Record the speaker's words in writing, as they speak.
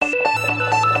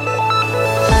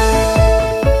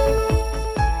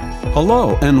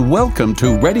Hello and welcome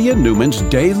to Reddy and Newman's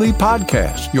Daily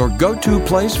Podcast, your go-to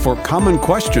place for common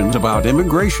questions about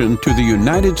immigration to the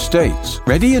United States.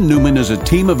 Reddy and Newman is a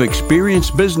team of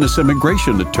experienced business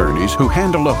immigration attorneys who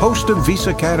handle a host of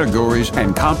visa categories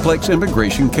and complex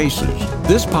immigration cases.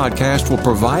 This podcast will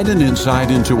provide an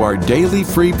insight into our daily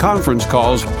free conference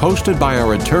calls hosted by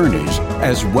our attorneys,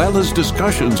 as well as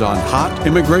discussions on hot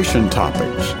immigration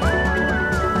topics.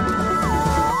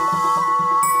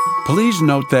 Please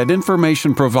note that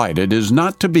information provided is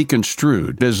not to be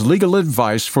construed as legal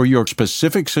advice for your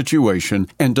specific situation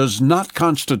and does not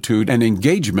constitute an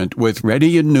engagement with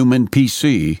Reddy and Newman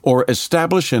PC or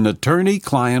establish an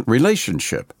attorney-client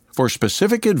relationship. For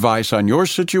specific advice on your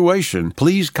situation,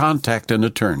 please contact an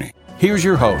attorney. Here's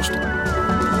your host.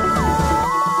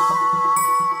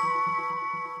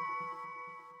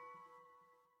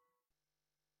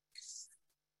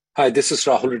 Hi, this is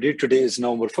Rahul Reddy. Today is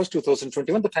November 1st,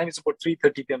 2021. The time is about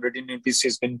 3:30 p.m. Reddy and NPC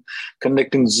has been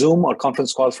conducting Zoom or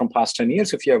conference calls from past 10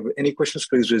 years. If you have any questions,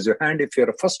 please raise your hand. If you're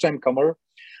a first-time comer,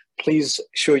 please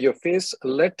show your face.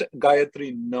 Let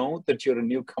Gayatri know that you're a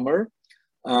newcomer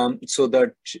so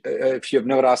that if you have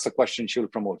never asked a question, she'll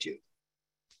promote you.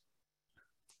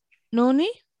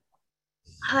 Noni?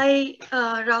 Hi,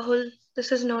 Rahul.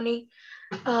 This is Noni.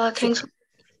 Thanks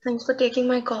for taking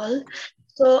my call.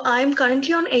 So I'm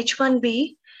currently on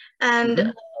H-1B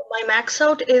and my max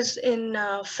out is in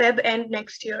Feb end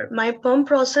next year. My perm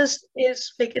process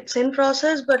is it's in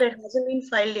process, but it hasn't been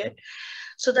filed yet.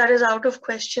 So that is out of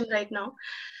question right now.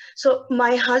 So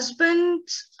my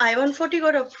husband's I-140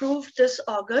 got approved this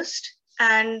August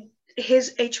and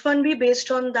his H-1B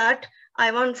based on that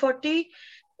I-140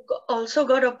 also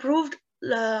got approved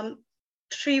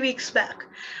 3 weeks back,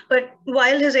 but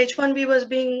while his H-1B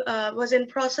was in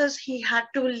process, he had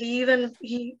to leave and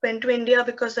he went to India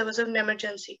because there was an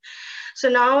emergency. So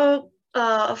now,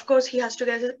 of course, he has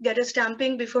to get his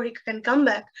stamping before he can come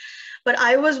back. But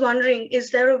I was wondering,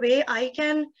 is there a way I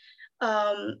can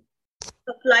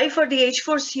apply for the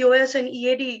H-4 COS and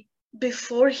EAD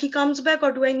before he comes back,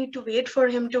 or do I need to wait for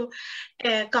him to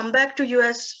come back to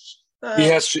US?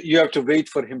 You have to wait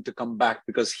for him to come back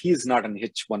because he's not an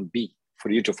H-1B. For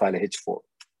you to file a H-4.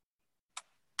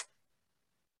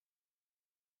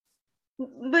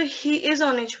 But he is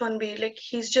on H-1B, like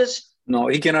he's just... No,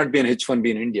 he cannot be an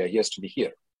H-1B in India. He has to be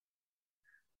here.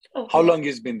 Okay. How long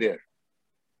he's been there?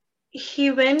 He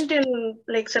went in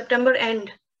like September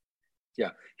end.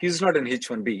 Yeah, he's not an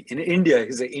H-1B. In India,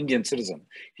 he's an Indian citizen.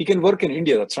 He can work in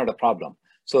India, that's not a problem.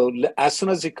 So as soon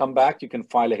as he come back, you can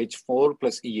file a H-4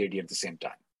 plus EAD at the same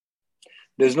time.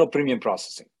 There's no premium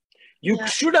processing. You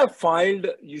should have filed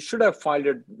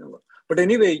it. But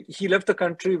anyway, he left the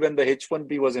country when the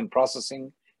H-1B was in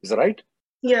processing. Is that right?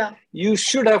 Yeah. You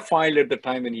should have filed at the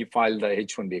time when he filed the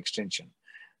H-1B extension.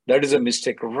 That is a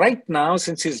mistake. Right now,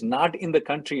 since he's not in the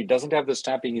country, he doesn't have the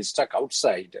stamping, he's stuck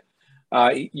outside.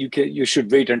 You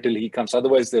should wait until he comes.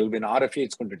 Otherwise, there will be an RFA.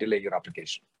 It's going to delay your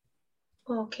application.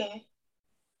 Okay.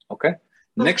 Okay.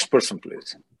 Next person,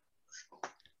 please.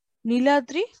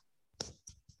 Niladri?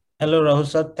 Hello, Rahul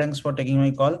sir. Thanks for taking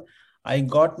my call. I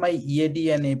got my EAD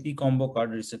and AP combo card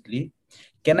recently.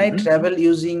 Can I travel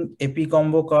using AP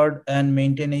combo card and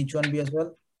maintain H-1B as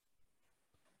well?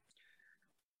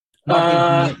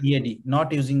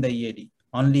 Not using the EAD,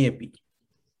 only AP.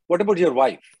 What about your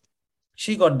wife?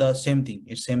 She got the same thing.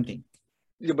 It's same thing.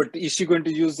 Yeah, but is she going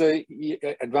to use the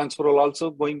advance parole also,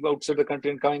 going outside the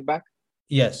country and coming back?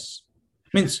 Yes.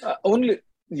 Means only.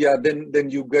 Yeah, then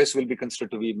you guys will be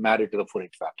considered to be married to the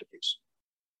 485 application.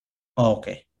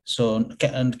 Okay. So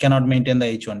cannot maintain the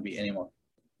H-1B anymore.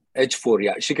 H-4,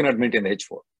 yeah. She cannot maintain the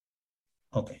H-4.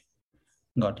 Okay.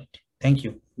 Got it. Thank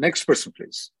you. Next person,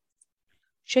 please.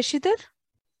 Shashidhar?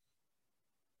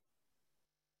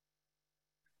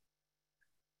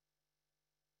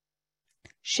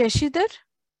 Shashidhar?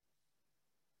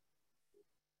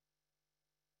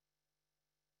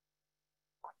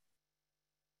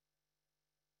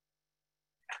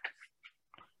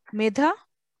 Medha?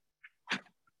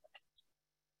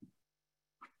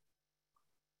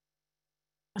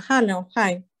 Hello,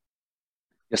 hi.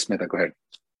 Yes, Medha, go ahead.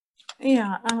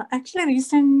 Yeah, actually,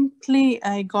 recently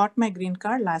I got my green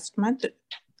card last month,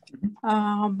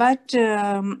 but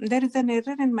there is an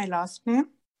error in my last name.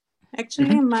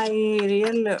 Actually,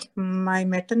 my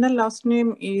maternal last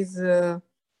name is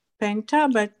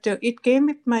Penta, but it came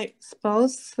with my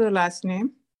spouse's last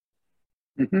name.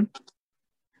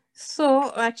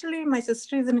 So actually, my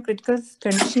sister is in a critical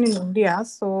condition in India.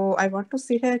 So I want to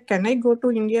see her. Can I go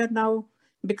to India now?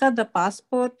 Because the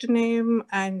passport name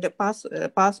and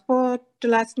passport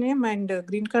last name and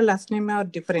green card last name are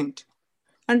different.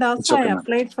 And also okay, I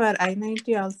applied for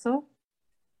I-90 also.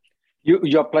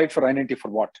 You applied for I-90 for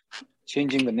what?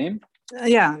 Changing the name?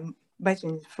 Yeah,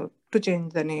 to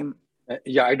change the name.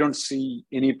 Yeah, I don't see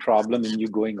any problem in you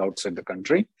going outside the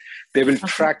country. They will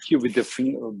track you with the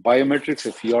biometrics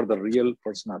if you are the real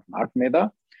person or not, Meda.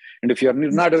 And if you're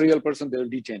not a real person, they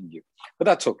will detain you. But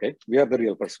that's okay. We are the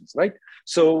real persons, right?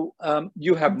 So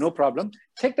you have no problem.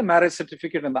 Take the marriage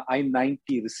certificate and the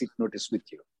I-90 receipt notice with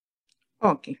you.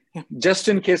 Okay. Yeah. Just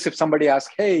in case if somebody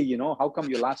asks, hey, how come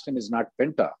your last name is not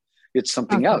Penta? It's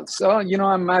something else.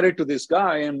 I'm married to this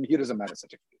guy and here is a marriage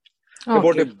certificate. Okay.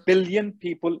 About 1 billion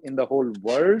people in the whole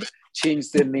world change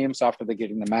their names after they're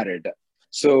getting married.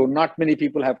 So not many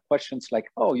people have questions like,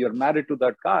 oh, you're married to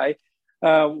that guy.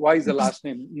 Why is the last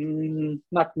name?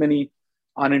 Not many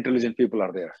unintelligent people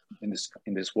are there in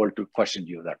this world to question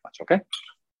you that much. Okay.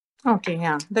 Okay.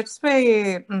 Yeah. That's why.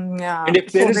 Yeah. And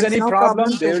if there is any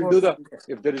problem, they'll do the.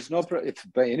 If there is if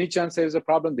by any chance there is a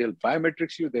problem, they'll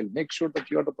biometrics you. They'll make sure that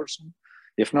you are the person.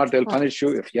 If not, they'll punish you.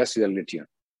 If yes, they'll let you in.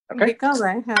 Okay. Because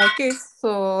I have a case,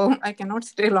 so I cannot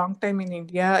stay a long time in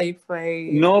India if I.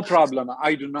 No problem.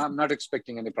 I'm not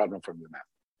expecting any problem from you,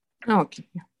 ma'am. Okay.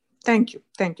 Yeah. Thank you.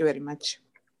 Thank you very much.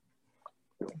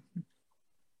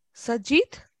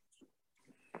 Sajid?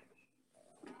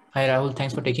 Hi, Rahul.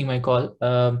 Thanks for taking my call.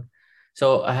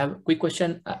 So I have a quick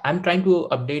question. I'm trying to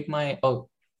update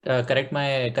correct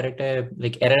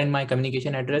error in my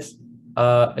communication address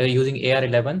using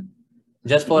AR11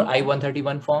 just for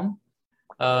I-131 form.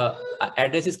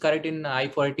 Address is correct in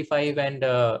I-485 and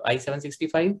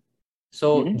I-765.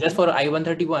 So just for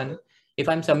I-131, if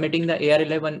I'm submitting the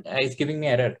AR11, it's giving me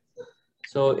error.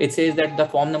 So it says that the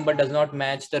form number does not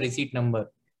match the receipt number.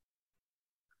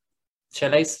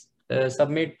 Shall I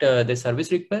submit the service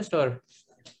request or?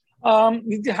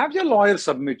 Have your lawyer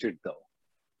submit it though?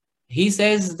 He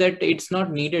says that it's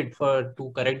not needed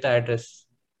to correct the address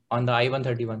on the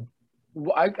I-131.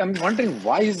 I'm wondering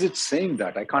why is it saying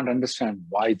that? I can't understand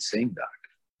why it's saying that.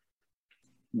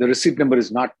 The receipt number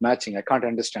is not matching. I can't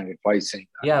understand it. Why it's saying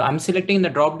that. Yeah, I'm selecting the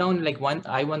drop down like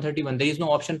I-131. There is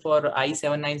no option for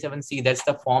I-797C. That's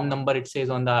the form number it says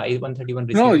on the I-131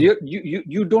 receipt. No,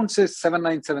 you don't say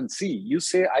 797C. You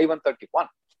say I-131.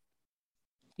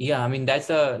 Yeah, I mean that's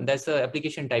the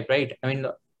application type, right? I mean,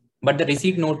 but the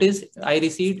receipt notice I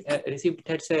received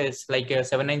that says like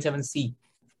 797C.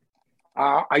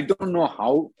 I don't know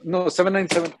how. No,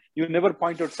 797. You never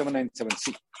point out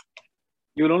 797C.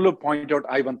 You will only point out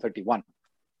I-131.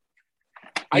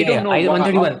 I don't know.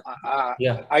 I-131.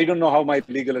 I don't know how my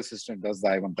legal assistant does the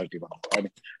I-131.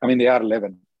 I mean, they are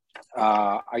 11.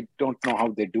 I don't know how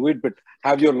they do it, but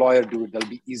have your lawyer do it. That'll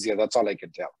be easier. That's all I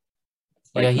can tell.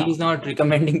 Right now. He's not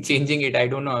recommending changing it. I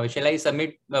don't know. Shall I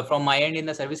submit from my end in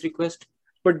the service request?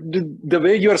 But the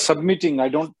way you are submitting, I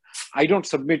don't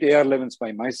submit AR11s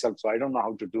by myself, so I don't know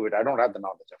how to do it. I don't have the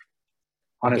knowledge of it.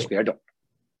 Honestly, I don't.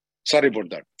 Sorry about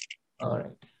that. All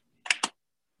right.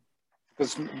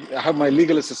 Because I have my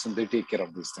legal assistant, they take care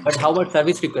of these things. But how about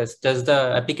service request? Does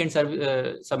the applicant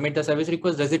submit the service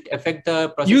request? Does it affect the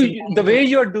processing? The way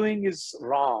you're doing is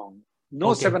wrong.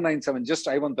 No 797, just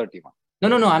I-131.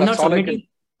 No. I'm not submitting.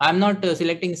 I'm not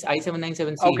selecting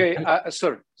I-797C. Okay,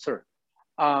 sir.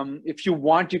 If you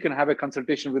want, you can have a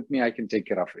consultation with me. I can take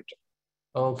care of it.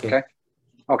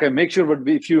 Okay. Make sure, but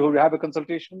if you have a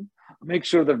consultation, make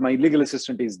sure that my legal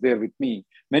assistant is there with me.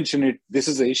 Mention it. This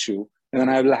is the issue, and then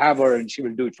I will have her, and she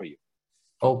will do it for you.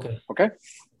 Okay. Okay.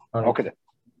 Right. Okay then.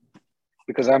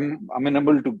 Because I'm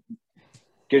unable to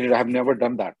get it. I have never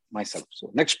done that myself. So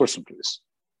next person, please.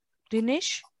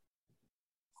 Dinesh.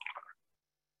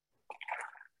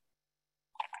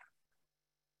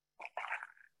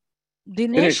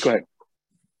 Dinesh, go ahead.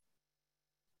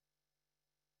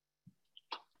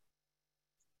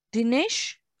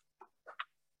 Dinesh?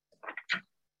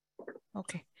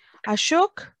 Okay.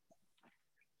 Ashok?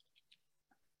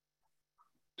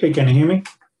 Hey, can you hear me?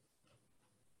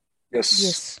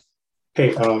 Yes.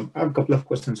 Hey, I have a couple of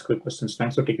questions, quick questions.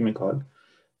 Thanks for taking my call.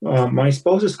 My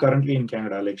spouse is currently in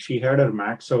Canada. Like she had her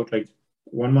max out, like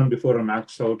 1 month before her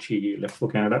max out, she left for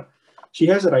Canada. She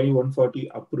has her I-140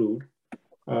 approved.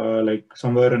 Like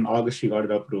somewhere in August, she got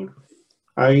it approved.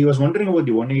 I was wondering about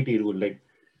the 180 rule. Like,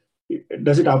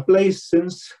 does it apply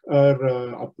since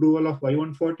her approval of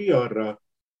I-140 or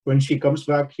when she comes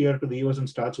back here to the US and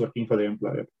starts working for the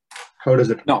employer? How does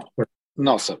it work?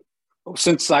 No, sir.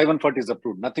 Since I-140 is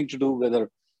approved, nothing to do whether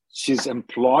she's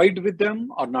employed with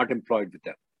them or not employed with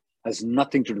them. Has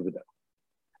nothing to do with that.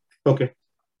 Okay.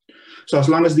 So as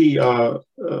long as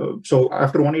so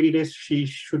after 180 days, she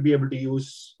should be able to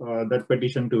use that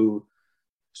petition to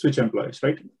switch employees,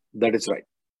 right? That is right.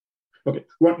 Okay.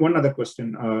 One other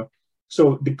question.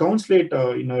 So the consulate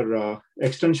in our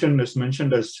extension is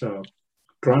mentioned as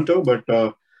Toronto, but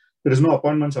there is no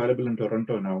appointments available in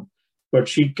Toronto now. But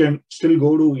she can still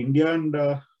go to India and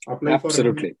apply for.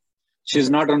 Absolutely. She's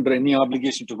not under any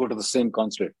obligation to go to the same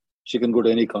consulate. She can go to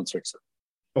any consulate, sir.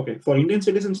 Okay. For Indian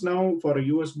citizens now, for a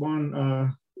US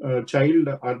born child,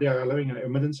 are they allowing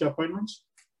emergency appointments?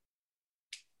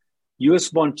 US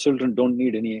born children don't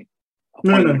need any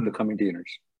appointment to come into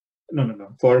units.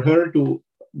 No. For her to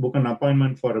book an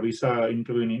appointment for a visa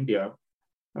interview in India.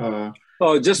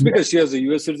 Just because she has a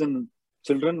US citizen,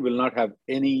 children will not have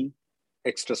any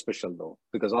extra special though,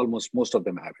 because almost most of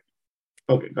them have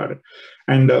it. Okay, got it.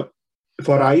 And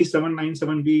for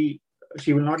I-797B,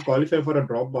 she will not qualify for a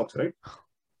drop box, right?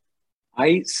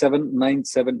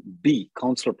 I-797B,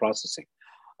 consular processing.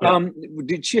 Yeah.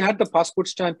 Did she have the passport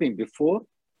stamping before?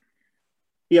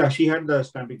 Yeah, she had the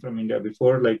stamping from India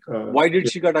before. Why did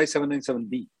she got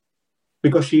I-797B?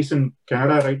 Because she's in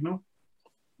Canada right now.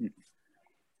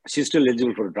 She's still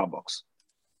eligible for a drop box.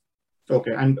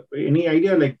 Okay, and any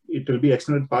idea it will be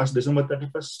extended past December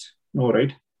 31st? No,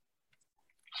 right?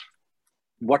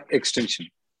 What extension?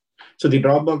 So the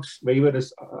Dropbox waiver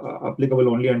is applicable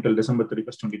only until December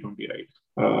 31st, 2020,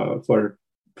 right? For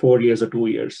 4 years or 2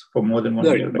 years, for more than 1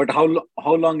 year. Right? But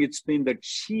how long it's been that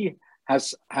she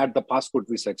has had the passport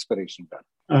visa expiration done?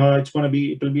 It will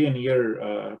be a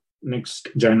year next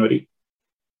January.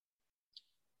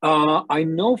 I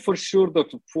know for sure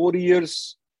that 4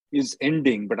 years is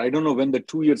ending, but I don't know when the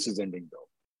 2 years is ending though.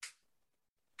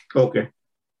 Okay.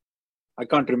 I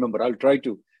can't remember. I'll try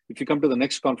to. If you come to the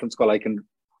next conference call, I can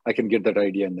get that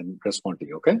idea and then respond to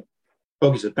you. Okay.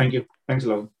 Okay, sir. Thank you. Thanks a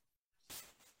lot.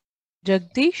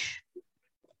 Jagdish.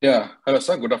 Yeah. Hello,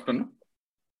 sir. Good afternoon.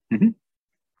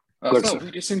 Good, sir,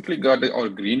 we recently got our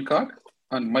green card,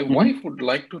 and my wife would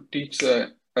like to teach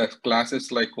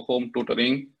classes like home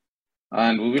tutoring,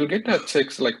 and we will get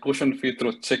checks like tuition fee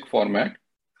through check format.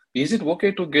 Is it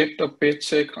okay to get a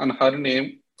paycheck on her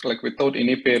name, like without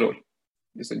any payroll?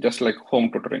 Is it just like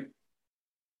home tutoring?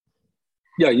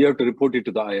 Yeah, you have to report it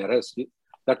to the IRS.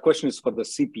 That question is for the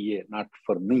CPA, not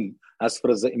for me. As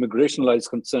far as the immigration law is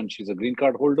concerned, she's a green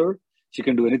card holder. She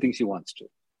can do anything she wants to.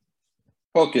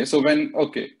 Okay,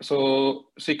 so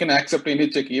she can accept any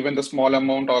check, even the small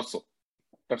amount also.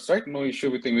 That's right. No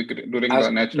issue with during the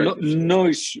naturalization.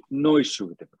 No issue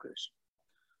with immigration.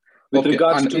 With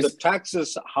regards to the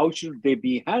taxes, how should they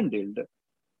be handled?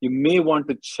 You may want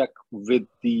to check with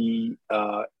the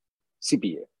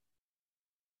CPA.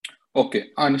 Okay,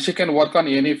 and she can work on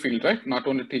any field, right? Not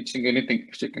only teaching, anything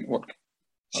she can work.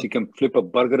 She can flip a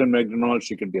burger in McDonald's.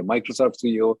 She can be a Microsoft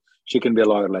CEO. She can be a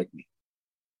lawyer like me.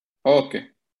 Okay.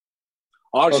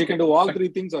 Or she can do all three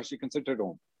things, or she can sit at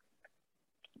home.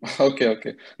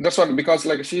 Okay. That's what, because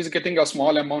like she's getting a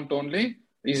small amount only.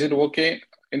 Is it okay?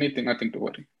 Anything, nothing to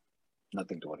worry.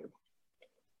 Nothing to worry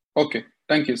about. Okay.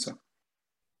 Thank you, sir.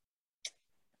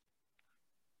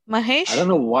 Mahesh? I don't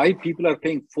know why people are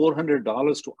paying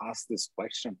 $400 to ask this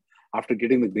question. After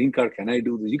getting the green card, can I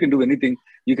do this? You can do anything.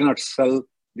 You cannot sell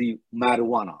the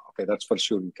marijuana. Okay, that's for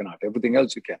sure. You cannot. Everything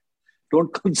else you can.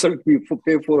 Don't consult me for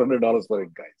pay $400 for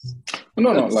it, guys.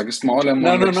 No, like a small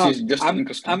amount. No. Just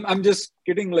I'm just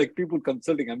kidding. Like people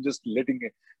consulting. I'm just letting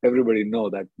everybody know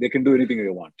that they can do anything they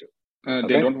want to.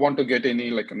 They don't want to get any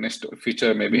like a next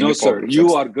feature, maybe. No, sir.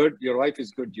 You are good. Your wife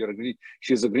is good.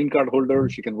 She's a green card holder.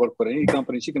 She can work for any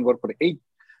company. She can work for 8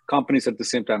 companies at the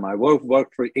same time. I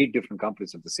worked for 8 different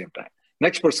companies at the same time.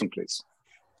 Next person, please.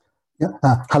 Yeah.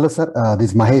 Hello, sir.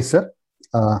 This is Mahesh, sir.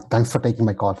 Thanks for taking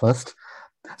my call first.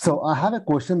 So I have a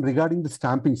question regarding the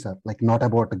stamping, sir, like not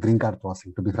about the green card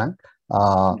processing, to be frank.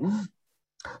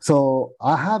 So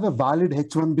I have a valid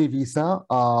H-1B visa,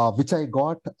 which I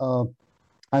got,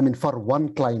 for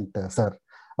one client, sir.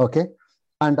 Okay.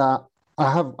 And I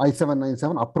have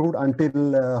I-797 approved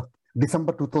until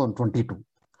December 2022.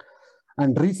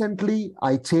 And recently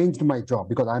I changed my job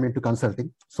because I'm into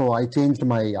consulting. So I changed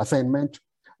my assignment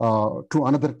to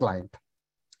another client.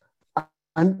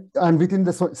 And within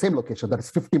the same location, that is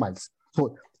 50 miles.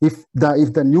 So if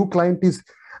the new client is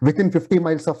within 50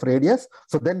 miles of radius,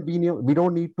 so then we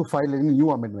don't need to file any new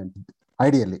amendment,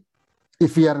 ideally.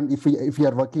 If we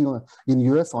are working in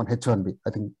US on H-1B, I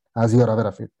think, as you are aware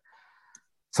of it.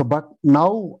 So, but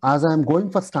now as I am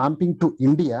going for stamping to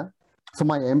India, so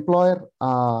my employer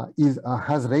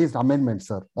has raised amendments,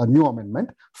 sir, a new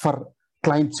amendment for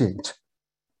client change.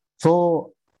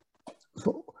 So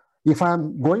if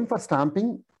I'm going for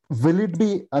stamping, will it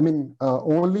be,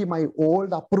 only my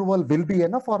old approval will be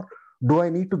enough, or do I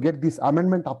need to get this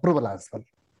amendment approval as well?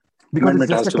 Because it's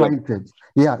just a client change.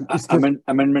 Yeah.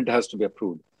 Amendment has to be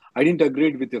approved. I didn't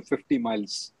agree with your 50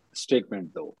 miles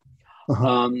statement though.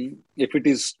 If it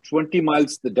is 20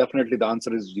 miles, definitely the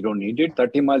answer is you don't need it.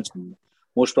 30 miles,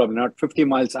 most probably not. 50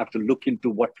 miles, I have to look into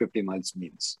what 50 miles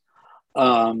means.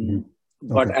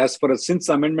 But as for since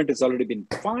the amendment has already been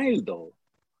filed though,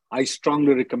 I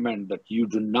strongly recommend that you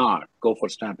do not go for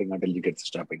stamping until you get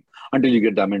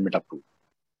the amendment approved.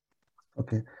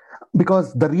 Okay.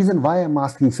 Because the reason why I'm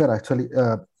asking, sir, actually,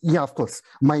 yeah, of course,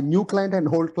 my new client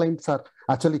and old clients are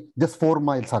actually just 4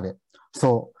 miles away.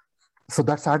 So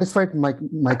that satisfied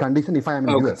my condition if I am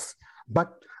in US.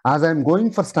 But as I'm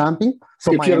going for stamping,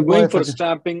 so if you're going for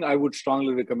stamping, I would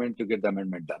strongly recommend to get the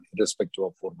amendment done, irrespective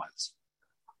of 4 miles.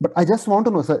 But I just want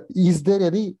to know, sir, is there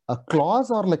any a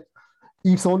clause or like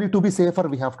it's only to be safer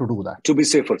we have to do that? To be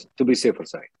safer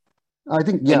side. I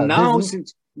think, yeah. And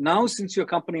now since your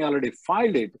company already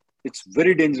filed it, it's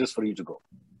very dangerous for you to go.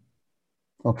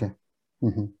 Okay.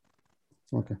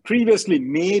 Okay. Previously,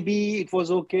 maybe it was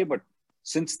okay, but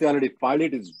since they already filed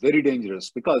it, it's very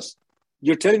dangerous because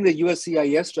you're telling the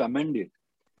USCIS to amend it.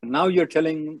 And now you're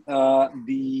telling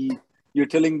the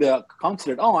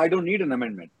consulate, oh, I don't need an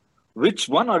amendment. Which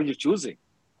one are you choosing?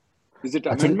 Is it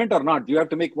amendment or not? You have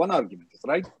to make one argument,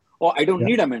 right? Oh, I don't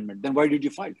need amendment. Then why did you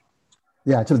file it?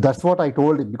 Yeah, actually, that's what I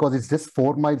told him because it's just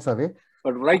 4 miles away.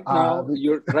 But right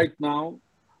now,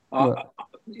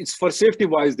 it's for safety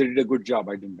wise, they did a good job.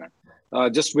 I think that.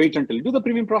 Just wait until you do the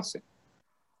premium processing.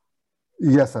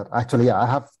 Yes, sir. Actually, I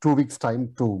have 2 weeks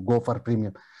time to go for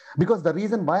premium. Because the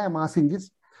reason why I'm asking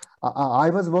is, I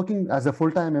was working as a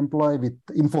full-time employee with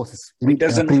Infosys. It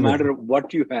doesn't matter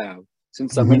what you have.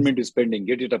 Since the amendment is pending,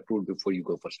 get it approved before you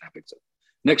go for stamping, sir.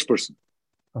 Next person.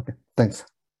 Okay, thanks.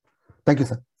 Thank you,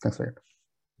 sir. Thanks for it.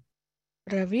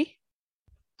 Ravi?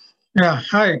 Yeah,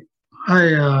 hi,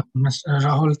 Mr.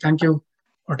 Rahul. Thank you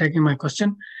for taking my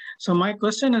question. So my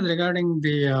question is regarding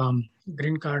the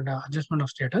green card adjustment of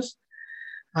status.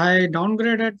 I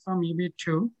downgraded from EB2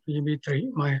 to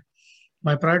EB3.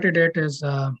 My priority date is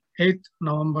 8th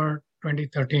November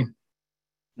 2013.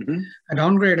 I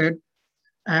downgraded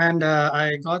and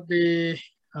I got the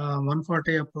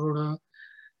 140 approved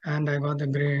and I got the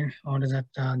green,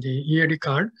 the EAD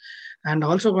card and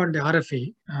also got the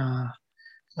RFE.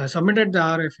 I submitted the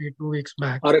RFE 2 weeks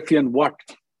back. RFE on what?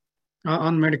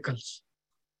 On medicals.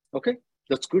 Okay,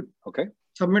 that's good. Okay.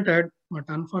 Submitted, but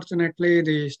unfortunately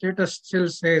the status still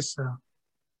says,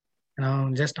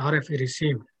 just RFE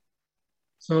received.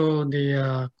 So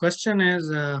the question is,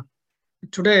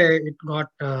 today it got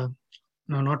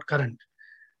not current.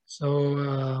 So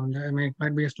I mean, it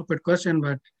might be a stupid question,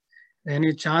 but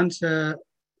any chance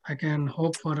I can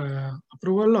hope for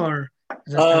approval or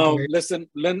less than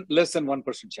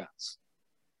 1% chance.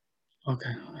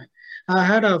 Okay. I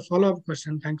had a follow-up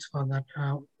question. Thanks for that.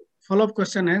 Follow-up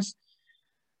question is,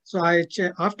 so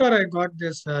after I got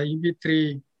this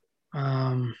EB3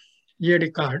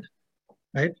 EAD card,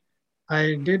 right?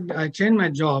 I changed my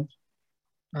job,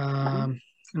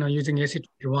 using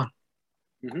AC21.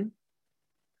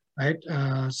 Right.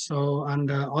 So,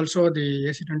 and also the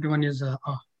AC21 is,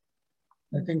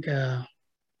 I think,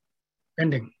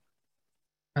 pending.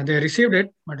 They received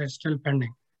it, but it's still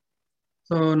pending.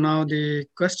 So now the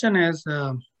question is,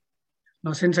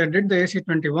 now since I did the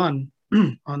AC21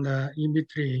 on the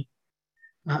EB3,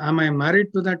 am I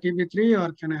married to that EB3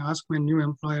 or can I ask my new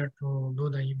employer to do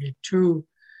the EB2?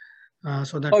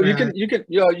 So that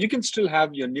you can still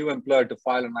have your new employer to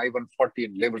file an I-140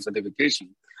 in labor certification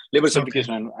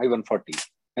and I-140,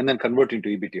 and then convert into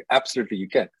EB2. Absolutely, you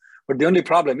can. But the only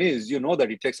problem is, that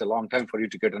it takes a long time for you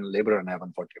to get a labor and I-140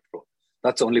 approved.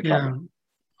 That's the only problem.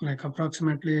 Yeah, like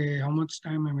approximately how much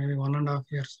time? Maybe 1.5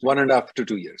 years. 1.5 to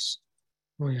 2 years.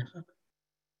 2 years. Okay.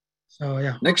 So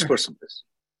yeah. Next person, please.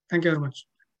 Thank you very much.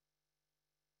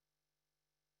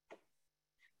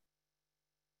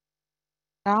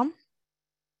 Ram?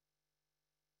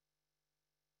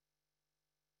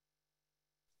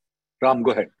 Ram,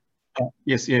 go ahead.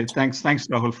 Yes. Thanks,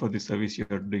 Rahul, for the service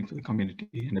you're doing for the community,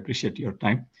 and appreciate your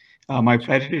time. My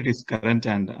priority date is current,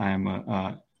 and I'm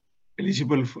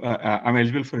eligible. I'm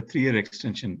eligible for a 3-year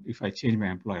extension if I change my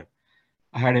employer.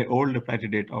 I had an old priority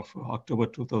date of October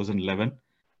 2011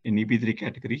 in EB3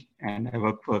 category, and I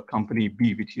work for company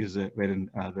B, which is wherein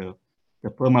the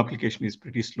perm application is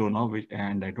pretty slow now,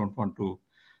 and I don't want to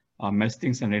mess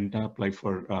things and end up apply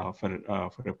for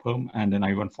a perm and an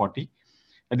I-140.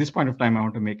 At this point of time, I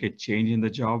want to make a change in the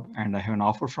job, and I have an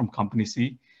offer from company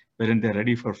C, wherein they're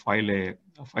ready for file a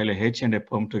H and a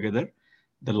perm together.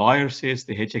 The lawyer says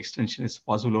the H extension is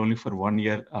possible only for 1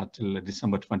 year till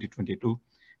December 2022,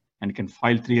 and can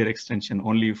file 3-year extension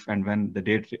only if and when the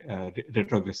date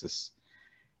retrogresses.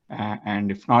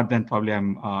 And if not, then probably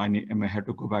I may have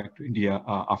to go back to India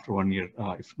after 1 year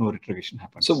if no retrogression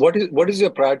happens. So what is your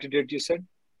priority date? You said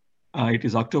it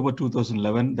is October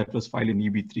 2011. That was filed in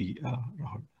EB3.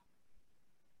 Rahul.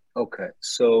 Okay,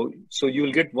 so you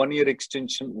will get 1 year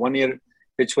extension, 1 year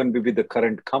H1B with the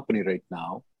current company right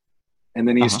now, and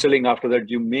then you're telling after that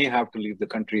you may have to leave the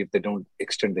country if they don't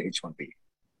extend the H1B.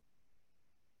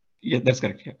 Yeah, that's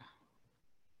correct. Yeah.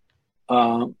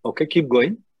 Okay, keep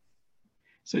going.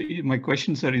 So my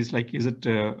question, sir, is like, is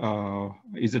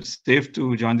it safe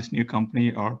to join this new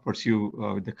company or pursue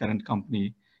with the current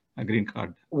company a green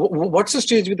card? What's the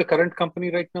stage with the current company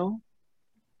right now?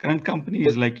 Current company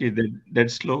is like dead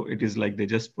slow. It is like they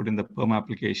just put in the perm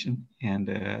application, and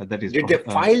that is. Did they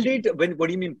filed it? What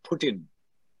do you mean put in?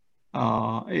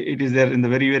 It is there in the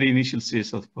very initial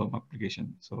stage of perm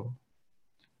application. So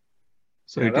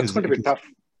yeah, that's going to be tough.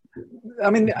 I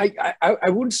mean, I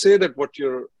would say that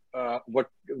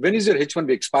when is your H1B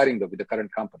expiring though with the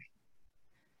current company?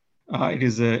 It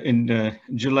is in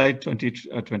July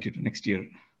 2022 next year.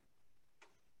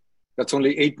 That's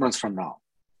only 8 months from now.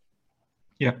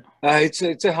 Yeah.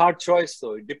 It's a hard choice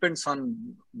though. It depends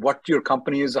on what your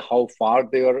company is, how far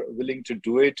they are willing to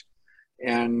do it.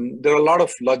 And there are a lot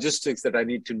of logistics that I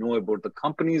need to know about the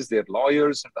companies, their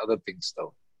lawyers and other things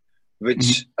though,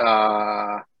 which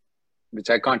I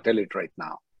can't tell it right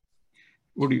now.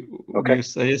 Would you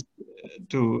suggest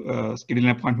to schedule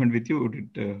an appointment with you?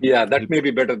 Yeah, that may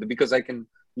be better because I can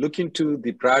look into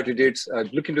the priority dates,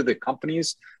 look into the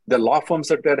companies, the law firms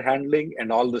that they're handling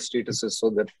and all the statuses so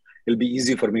that it'll be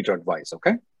easy for me to advise.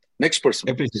 Okay. Next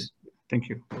person. Thank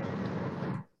you.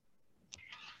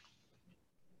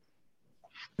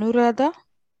 Anuradha?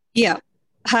 Yeah.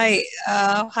 Hi.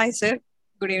 Hi, sir.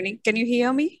 Good evening. Can you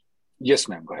hear me? Yes,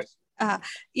 ma'am. Go ahead.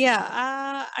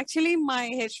 Actually, my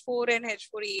H4 and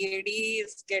H4 EAD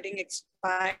is getting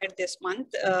expired this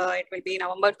month. It will be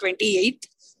November 28th.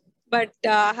 But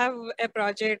I have a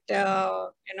project, my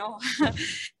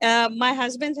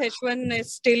husband's H1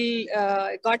 is still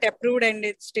got approved and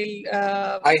it's still...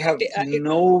 I have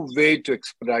no way to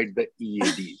expedite the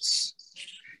EADs.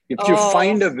 If you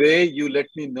find a way, you let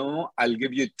me know. I'll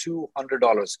give you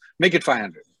 $200. Make it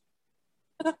 $500.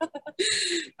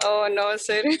 Oh, no,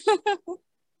 sir.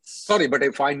 Sorry, but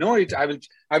if I know it, I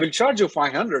will charge you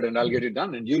 $500 and I'll get it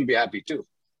done and you'll be happy too.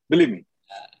 Believe me.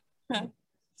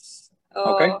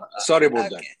 Okay. Sorry about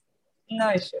that. No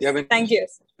issues. Thank you.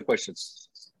 Questions?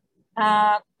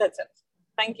 That's it.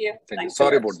 Thank you. Thank you.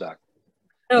 Sorry about that.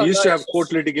 We used to have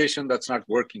court litigation that's not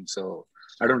working, so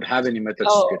I don't have any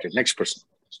methods to get it. Next person.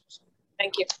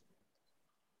 Thank you.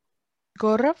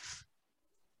 Gaurav?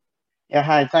 Yeah,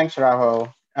 hi. Thanks,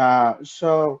 Rahul.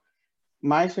 So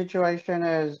my situation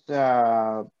is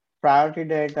priority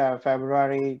date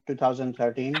February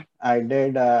 2013. I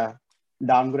did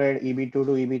downgrade EB2 to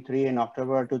EB3 in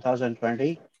October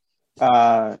 2020.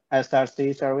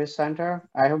 SRC Service Center.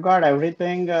 I have got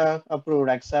everything approved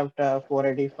except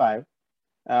 485.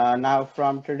 Now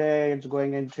from today, it's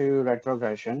going into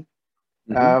retrogression.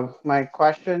 My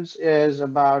questions is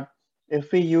about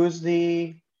if we use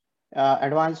the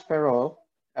advanced parole,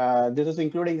 this is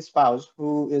including spouse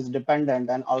who is dependent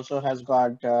and also has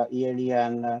got EAD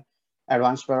and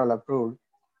advanced parole approved.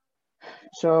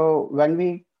 So when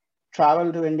we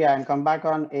travel to India and come back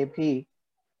on AP,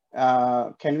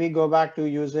 can we go back to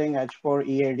using H4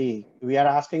 EAD? We are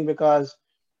asking because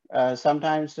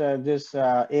sometimes this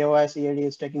AOS EAD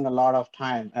is taking a lot of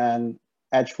time and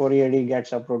H4 EAD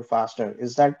gets approved faster.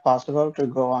 Is that possible to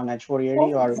go on H4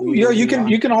 EAD? Or yeah,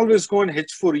 you can always go on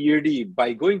H4 EAD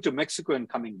by going to Mexico and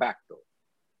coming back though.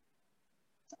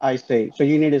 I see. So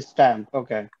you need a stamp.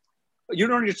 Okay. You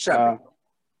don't need stamping.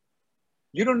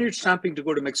 You don't need stamping to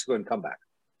go to Mexico and come back.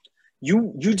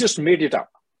 You just made it up.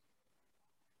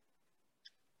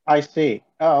 I see.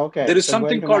 Oh, okay. There is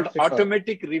something called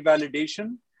automatic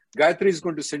revalidation. Gayatri is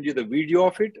going to send you the video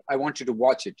of it. I want you to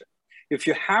watch it. If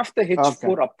you have the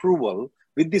H4 approval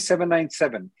with the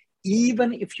 797,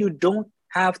 even if you don't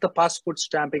have the passport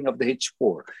stamping of the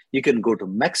H4, you can go to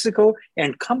Mexico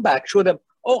and come back, show them,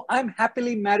 oh, I'm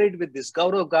happily married with this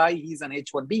Gaurav guy. He's an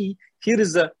H1B. Here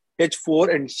is the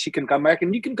H4 and she can come back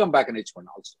and you can come back on H1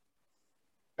 also.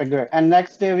 Great. And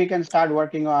next day we can start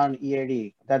working on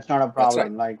EAD. That's not a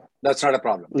problem. That's right. That's not a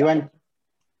problem.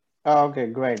 Okay,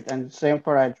 great. And same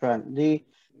for H1. The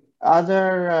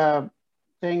other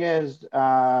thing is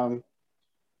I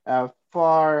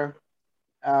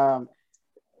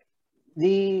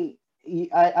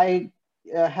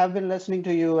have been listening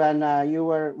to you and you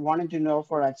were wanting to know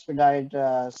for expedite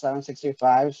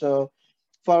 765. So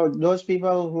for those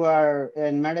people who are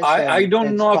in medicine, I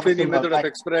don't know of any possible. method of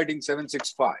expediting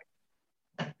 765.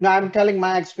 No, I'm telling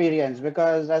my experience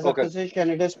because as a physician,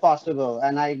 it is possible,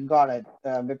 and I got it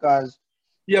because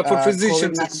for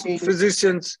physicians,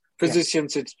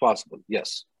 COVID-19, it's possible.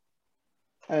 Yes,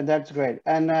 that's great.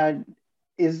 And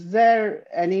is there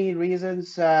any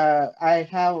reasons? I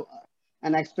have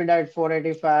an expedite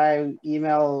 485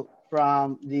 email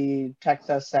from the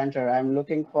Texas Center. I'm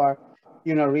looking for,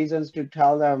 reasons to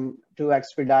tell them to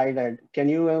expedite it. Can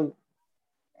you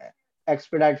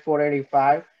expedite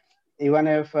 485? Even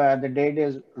if the date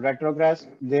is retrogress,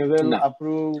 they will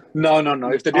approve. No.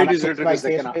 If the date is retrogress,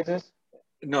 they cannot. Basis?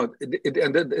 No,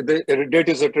 the date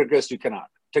is retrogress, you cannot.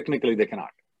 Technically, they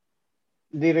cannot.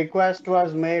 The request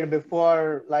was made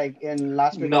before, like in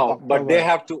last week of October. But they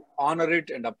have to honor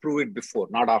it and approve it before,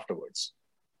 not afterwards.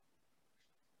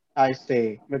 I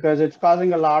see, because it's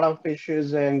causing a lot of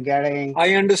issues in getting.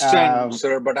 I understand,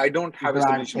 sir, but I don't have a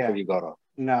solution for you, Gaurav.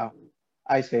 No,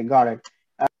 I see, got it.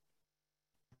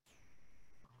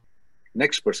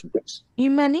 Next person, please.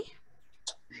 Imani?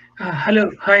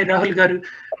 Hello, hi Rahul Garu.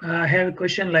 I have a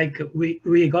question. Like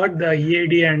we got the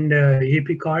EAD and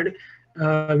AP card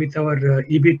with our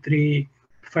EB3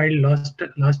 file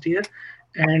last year,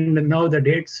 and now the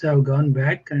dates have gone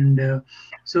back. And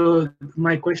so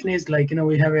my question is, like,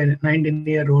 we have a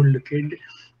 19-year-old kid,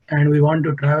 and we want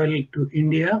to travel to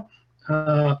India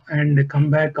and come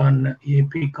back on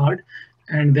AP card,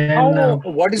 and then.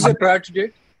 What is the priority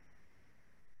date?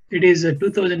 It is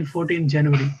 2014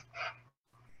 January.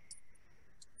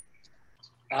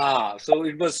 So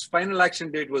it was final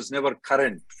action date was never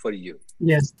current for you.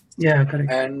 Yes, yeah,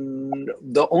 correct. And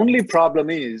the only problem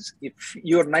is if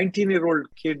your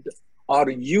 19-year-old kid or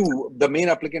you, the main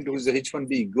applicant who is the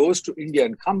H-1B, goes to India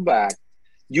and come back,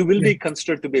 you will be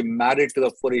considered to be married to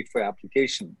the 485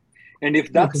 application. And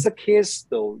if that's the case,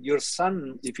 though, your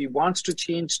son, if he wants to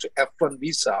change to F1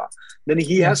 visa, then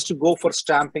he has to go for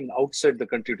stamping outside the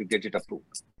country to get it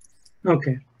approved.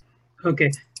 Okay.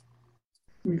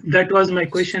 That was my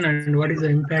question. And what is the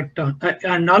impact on?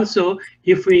 And also,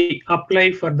 if we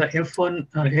apply for the F1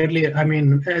 earlier, I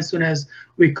mean, as soon as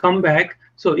we come back,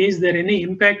 so is there any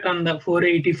impact on the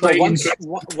 485? So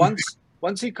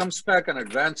once he comes back on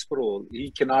advance parole,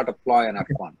 he cannot apply an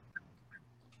F1.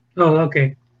 Oh,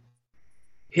 okay.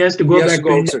 He has to go back to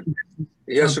India.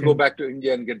 He has to go back to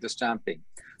India and get the stamping.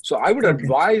 So I would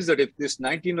advise that if this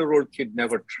 19-year-old kid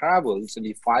never travels and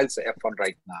he files the F1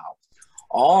 right now,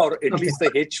 or at least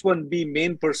the H-1B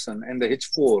main person and the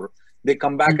H-4, they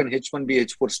come back on H-1B,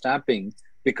 H-4 stamping,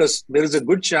 because there is a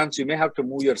good chance you may have to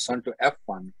move your son to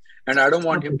F1, and I don't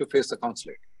want him to face the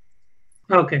consulate.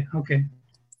 Okay. Okay?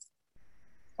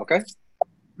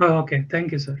 Oh, okay.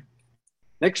 Thank you, sir.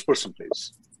 Next person,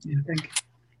 please. Yeah, thank you.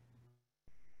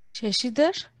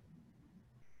 Shashidhar?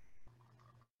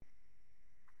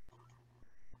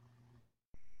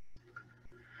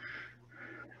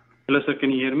 Hello, sir.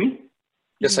 Can you hear me?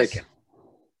 Yes, I can.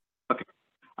 Okay.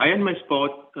 I and my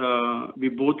spouse, we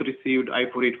both received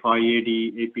I-485 EAD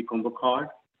AP combo card,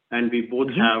 and we both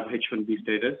have H-1B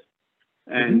status.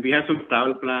 And we have some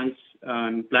travel plans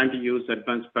and plan to use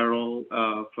advanced payroll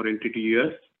for entry to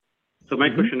US. So my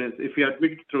question is, if we are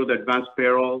admitted through the advanced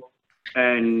payroll,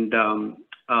 and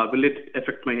will it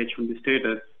affect my H-1B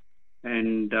status?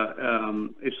 And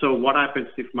if so, what happens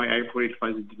if my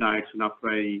I-485 is denied soon after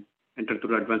I enter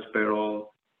through advanced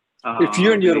payroll? If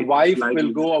you and your wife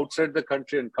will go outside the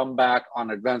country and come back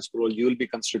on advanced parole, you will be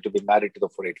considered to be married to the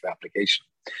 485 application.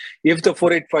 If the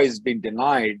 485 has been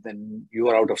denied, then you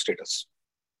are out of status.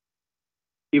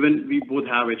 Even we both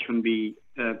have H-1B,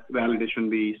 valid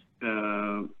H-1B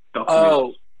documents.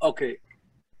 Oh, okay.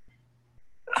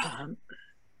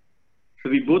 So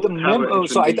we both have.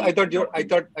 So I thought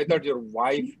your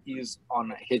wife is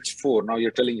on H4. Now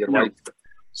you're telling your wife.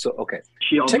 So okay.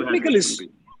 She also technically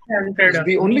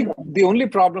the only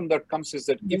problem that comes is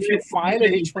that if you file a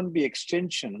H-1B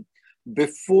extension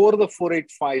before the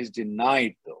 485 is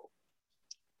denied, though,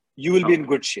 you will be in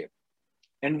good shape,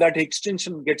 and that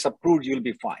extension gets approved, you'll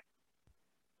be fine.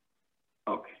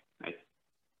 Okay. Nice.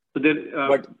 So there,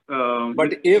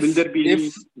 but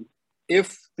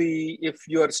if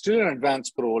you are still in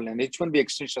advanced parole and H-1B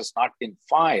extension has not been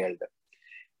filed,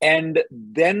 and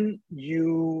then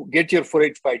you get your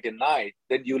 485 denied,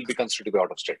 then you will be considered to be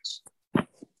out of status.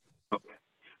 Okay.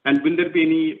 And will there be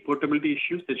any portability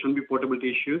issues? There shouldn't be portability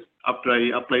issues after I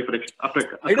apply for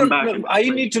I don't know. I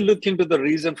need to look into the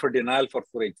reason for denial for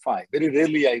 485. Very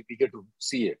rarely we get to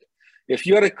see it. If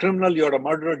you are a criminal, you are a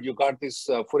murderer, you got this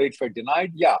 485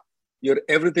 denied, your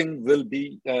everything will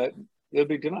be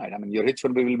denied. I mean, your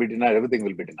H-1B will be denied, everything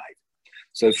will be denied.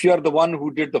 So if you are the one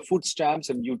who did the food stamps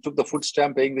and you took the food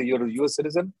stamp saying that you're a US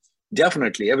citizen,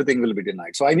 definitely everything will be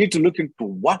denied. So I need to look into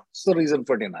what's the reason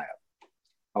for denial.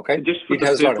 Okay. Just for the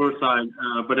paper side,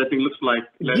 but I think looks like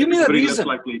give me the reason.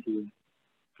 Likely to.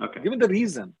 Okay. Give me the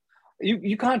reason.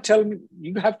 You can't tell me.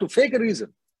 You have to fake a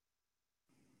reason.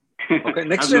 Okay.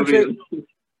 Next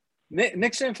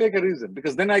time, fake a reason,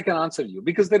 because then I can answer you.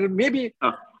 Because there may be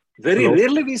very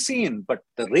rarely we've seen, but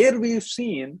the rare we've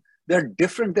seen, they're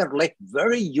different. They're like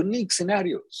very unique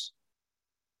scenarios.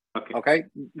 Okay.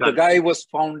 The guy was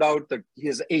found out that he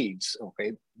has AIDS.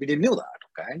 Okay. We didn't know that.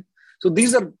 Okay. So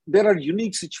there are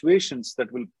unique situations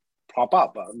that will pop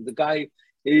up. The guy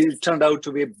turned out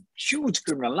to be a huge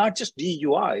criminal, not just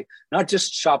DUI, not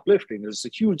just shoplifting. It's a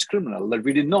huge criminal that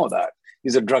we didn't know that.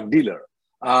 He's a drug dealer.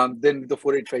 Then the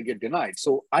 485 get denied.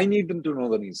 So I need them to know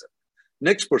the reason.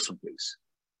 Next person, please.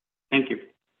 Thank you.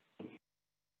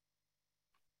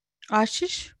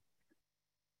 Ashish?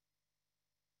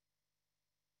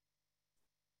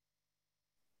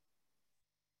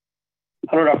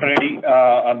 Hello, Dr. Reddy.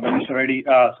 I'm Mr. Reddy.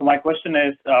 So my question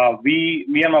is,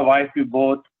 me and my wife, we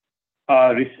both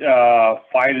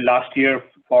filed last year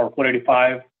for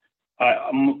 485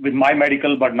 with my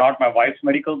medical, but not my wife's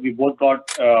medical. We both got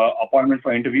appointment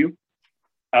for interview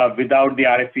without the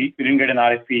RFE. We didn't get an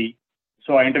RFE.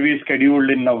 So our interview is scheduled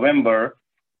in November.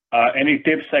 Any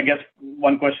tips? I guess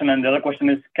one question, and the other question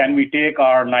is, can we take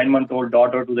our 9-month-old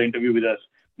daughter to the interview with us?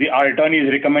 Our attorney is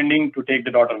recommending to take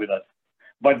the daughter with us.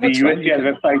 But the USCIS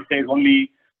website says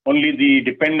only the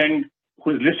dependent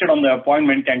who is listed on the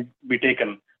appointment can be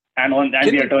taken, and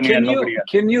the attorney and nobody else.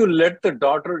 Can you let the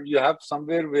daughter? You have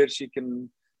somewhere where she can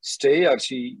stay, or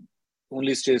she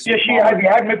only stays? Yeah, we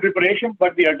had made preparation,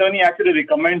 but the attorney actually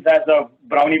recommends as a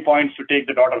brownie points to take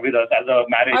the daughter with us as a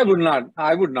marriage.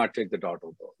 I would not take the daughter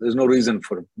though. There's no reason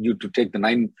for you to take the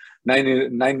nine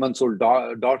months old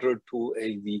daughter to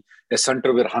a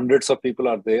center where hundreds of people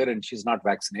are there and she's not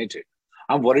vaccinated.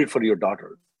 I'm worried for your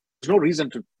daughter. There's no reason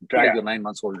to drag your 9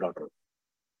 months old daughter.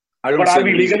 But are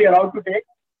we legally allowed to take?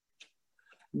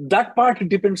 That part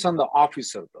depends on the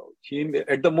officer, though.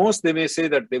 At the most, they may say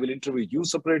that they will interview you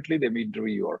separately. They may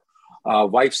interview your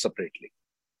wife separately.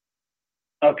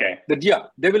 Okay.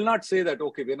 They will not say that.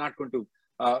 Okay, we're not going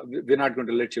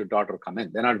to let your daughter come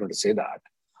in. They're not going to say that.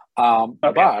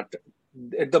 But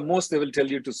at the most, they will tell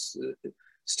you to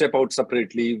step out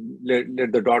separately,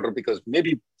 let the daughter, because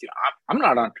maybe I'm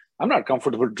not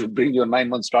comfortable to bring your 9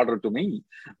 months daughter to me,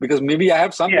 because maybe I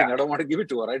have something I don't want to give it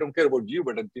to her. I don't care about you,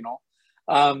 but we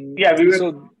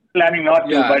were planning not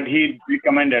to, but he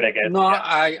recommended, I guess. No,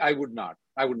 I would not.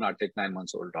 I would not take 9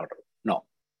 months old daughter. No.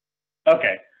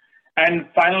 Okay. And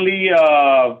finally,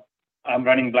 I'm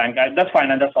running blank. That's fine.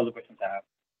 And that's all the questions I have.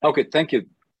 Okay. Thank you.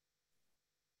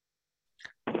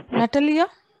 Natalia?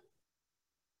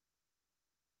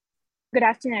 Good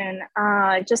afternoon.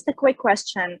 Just a quick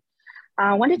question.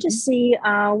 I wanted to see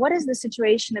what is the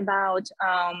situation about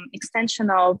extension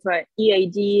of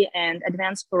EAD and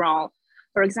advanced parole.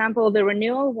 For example, the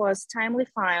renewal was timely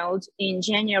filed in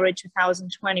January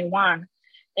 2021,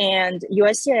 and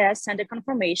USCIS sent a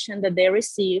confirmation that they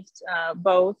received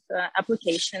both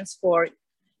applications for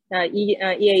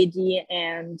EAD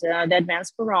and the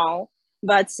advanced parole.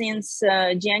 But since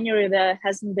January, there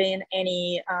hasn't been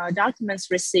any documents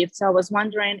received. So I was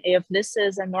wondering if this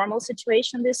is a normal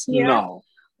situation this year? No,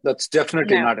 that's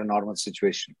definitely not a normal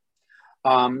situation.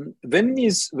 When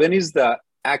is the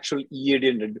actual EAD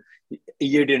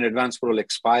and advanced parole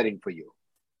expiring for you?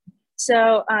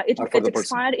 So it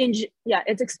expired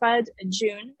it expired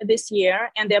June this year,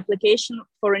 and the application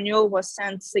for renewal was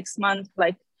sent 6 months,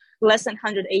 like less than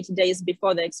 180 days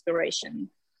before the expiration.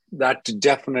 That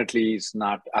definitely is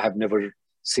not. I have never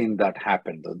seen that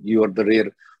happen. You are the rare.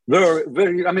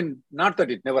 I mean, not that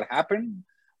it never happened,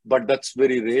 but that's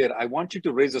very rare. I want you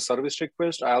to raise a service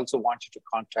request. I also want you to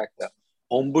contact the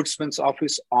Ombudsman's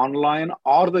office online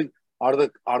or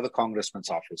the Congressman's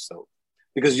office, though,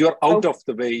 because you're out of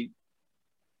the way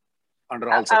under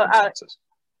all circumstances.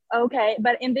 Okay,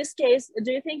 but in this case,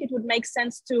 do you think it would make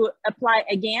sense to apply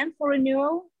again for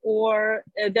renewal, or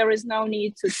there is no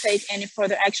need to take any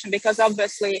further action? Because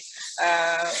obviously,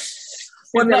 there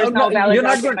is no valid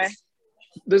document.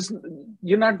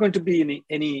 You're not going to be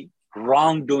any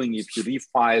wrongdoing if you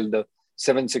refile the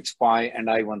 765 and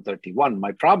I-131.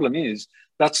 My problem is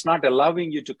that's not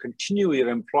allowing you to continue your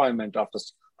employment after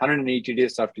 180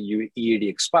 days after your EAD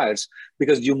expires,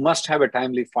 because you must have a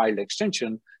timely filed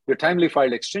extension. Your timely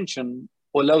filed extension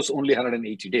allows only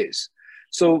 180 days.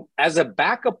 So as a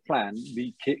backup plan,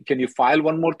 can you file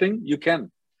one more thing? You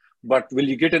can, but will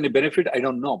you get any benefit? I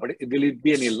don't know, but will it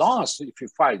be any loss if you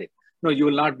filed it? No, you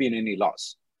will not be in any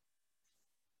loss.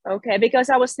 Okay, because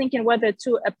I was thinking whether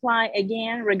to apply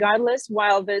again, regardless,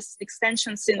 while this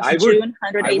extension since June,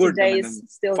 180 days,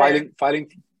 still there.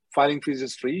 Filing fees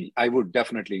is free. I would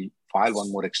definitely file one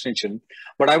more extension,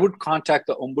 but I would contact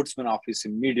the Ombudsman office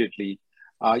immediately.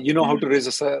 You know how to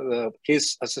raise a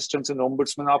case assistance in the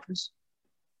Ombudsman office?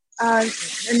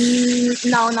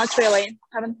 No, not really.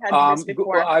 Haven't had this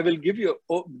before. I will give you,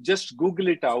 just Google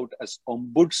it out as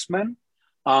Ombudsman.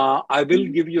 I will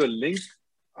give you a link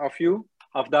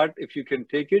of that if you can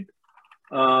take it.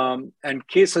 And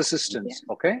case assistance,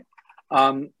 okay?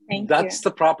 That's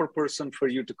the proper person for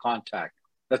you to contact.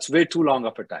 That's way too long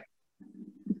of a time.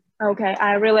 Okay,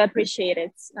 I really appreciate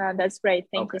it. That's great.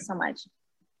 Thank you so much.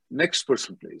 Next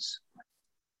person, please.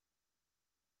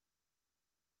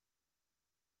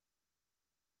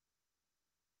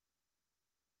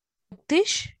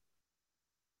 Tish?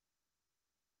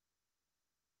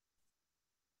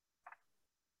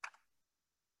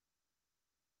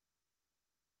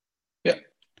 Yeah.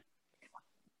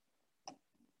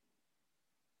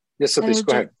 Yes, Satish,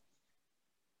 go ahead.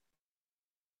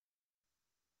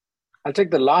 I'll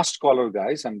take the last caller,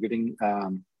 guys. I'm getting...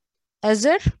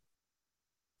 Azhar?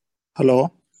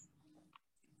 Hello.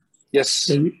 Yes.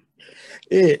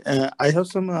 Hey, I have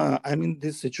some, I'm in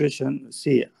this situation.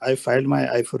 See, I filed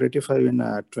my I-485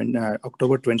 in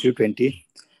October 2020.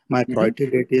 My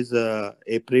priority date is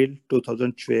April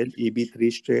 2012,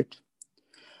 EB3 state.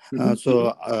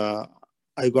 So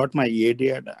I got my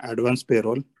EAD advance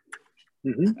payroll.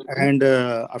 And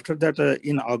after that,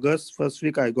 in August, first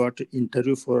week, I got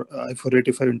interview for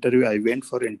I-485 interview. I went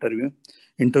for interview.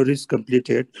 Interview is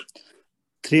completed.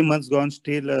 3 months gone,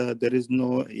 still there is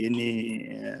no any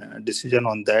decision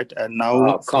on that. And now,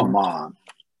 oh, come on.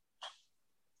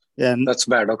 Yeah, that's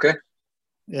bad. Okay.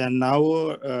 And now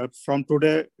from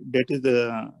today, that is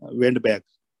went back.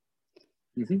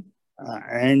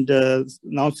 And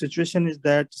now situation is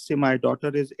that, see, my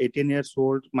daughter is 18 years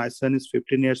old. My son is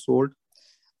 15 years old.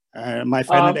 My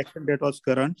final action date was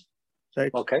current,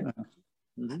 right? Okay.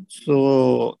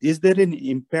 So is there an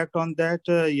impact on that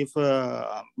if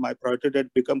my priority date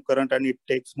become current and it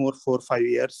takes more 4 or 5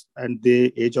 years and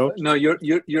they age out? No,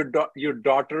 your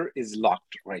daughter is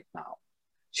locked right now.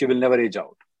 She will never age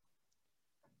out.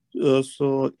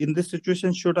 So in this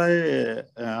situation, should I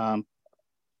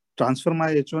transfer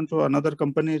my H1 to another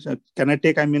company? Can I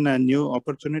take, a new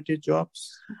opportunity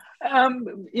jobs?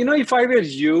 If I were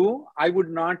you, I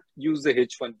would not use the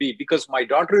H1B because my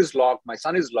daughter is locked, my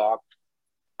son is locked.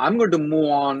 I'm going to move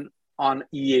on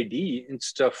EAD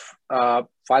instead of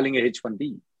filing a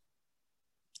H1B.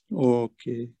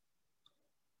 Okay.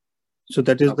 So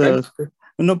that is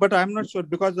no, but I'm not sure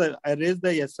because I raised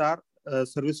the SR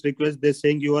service request. They're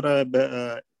saying your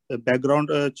background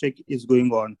check is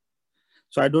going on.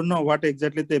 So I don't know what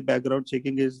exactly the background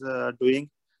checking is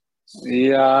doing.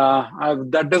 Yeah,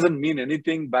 that doesn't mean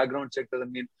anything. Background check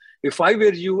doesn't mean. If I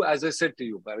were you, as I said to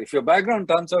you, if your background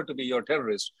turns out to be your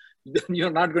terrorist, then you're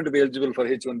not going to be eligible for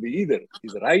H1B either,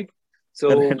 right?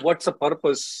 So what's the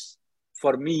purpose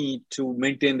for me to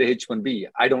maintain the H1B?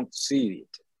 I don't see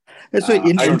it. So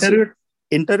in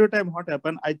interview time, what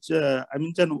happened? I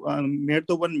made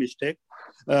the one mistake.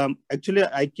 Actually,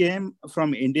 I came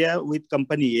from India with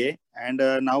company A and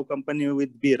now company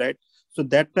with B, right? So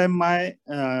that time my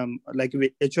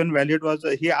H1 valid was,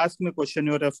 he asked me a question,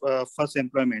 your first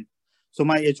employment. So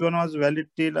my H1 was valid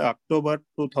till October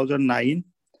 2009,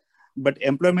 but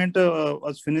employment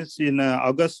was finished in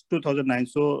August 2009.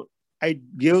 So I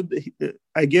gave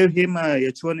him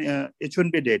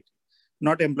H1B date,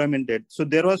 not employment date. So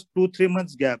there was 2-3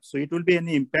 months gap. So it will be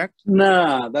any impact?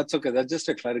 Nah, that's okay. That's just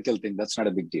a clerical thing. That's not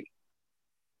a big deal.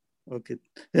 Okay.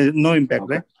 No impact,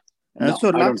 okay. Right? No, so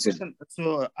last question.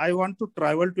 So I want to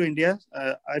travel to India.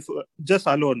 Just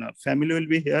alone. Family will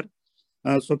be here.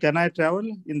 So can I travel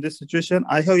in this situation?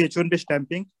 I have H1B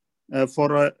stamping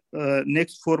for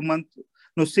next 4 months.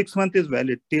 No, 6 months is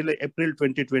valid till April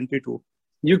 2022.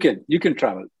 You can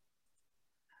travel.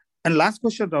 And last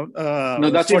question, no,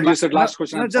 that's what you said. Last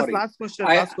question. No, just last question.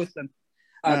 Last question.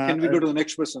 Can we go to the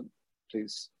next person,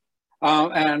 please?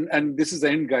 And this is the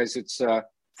end, guys. It's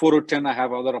 4:10. I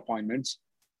have other appointments.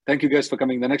 Thank you guys for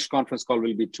coming. The next conference call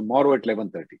will be tomorrow at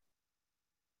 11:30.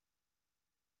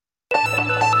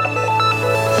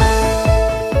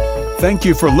 Thank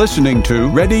you for listening to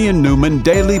Reddy and Newman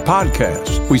Daily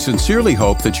Podcast. We sincerely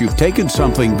hope that you've taken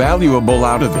something valuable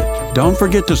out of it. Don't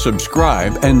forget to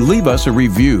subscribe and leave us a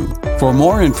review. For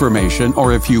more information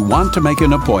or if you want to make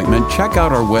an appointment, check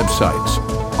out our websites,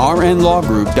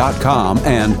 rnlawgroup.com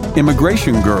and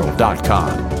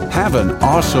immigrationgirl.com. Have an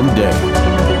awesome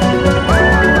day.